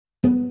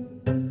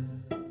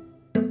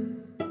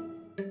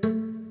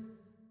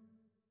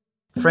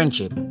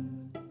Friendship.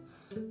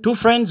 Two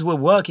friends were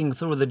walking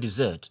through the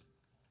desert.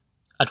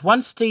 At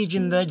one stage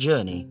in their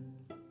journey,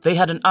 they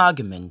had an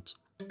argument,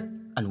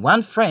 and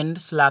one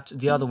friend slapped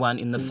the other one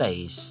in the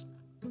face.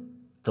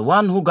 The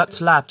one who got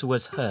slapped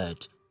was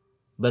hurt,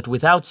 but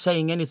without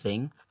saying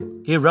anything,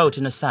 he wrote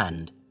in the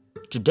sand,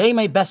 "Today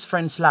my best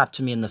friend slapped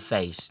me in the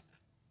face."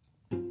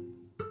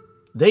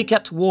 They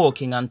kept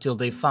walking until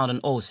they found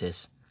an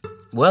oasis,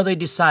 where they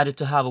decided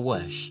to have a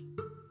wash.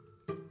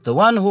 The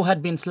one who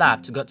had been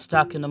slapped got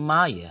stuck in the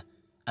mire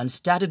and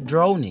started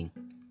drowning,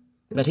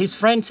 but his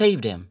friend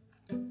saved him.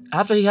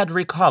 After he had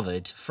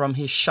recovered from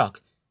his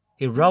shock,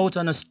 he wrote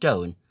on a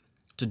stone,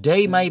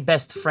 "Today my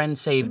best friend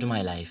saved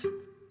my life."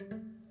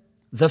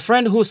 The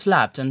friend who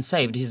slapped and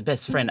saved his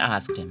best friend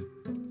asked him,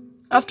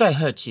 "After I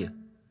hurt you,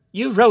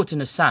 you wrote in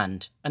the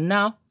sand, and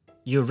now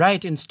you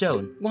write in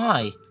stone.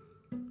 Why?"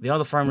 The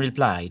other friend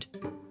replied,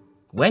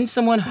 "When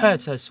someone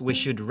hurts us, we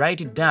should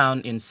write it down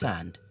in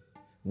sand,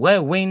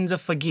 where winds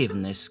of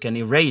forgiveness can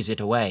erase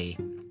it away.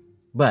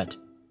 But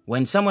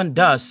when someone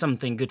does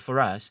something good for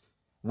us,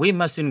 we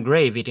must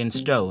engrave it in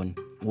stone,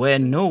 where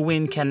no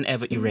wind can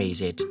ever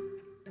erase it."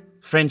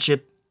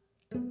 Friendship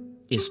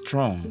is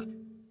strong.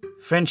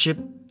 Friendship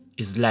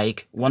is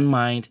like one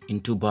mind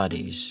in two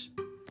bodies.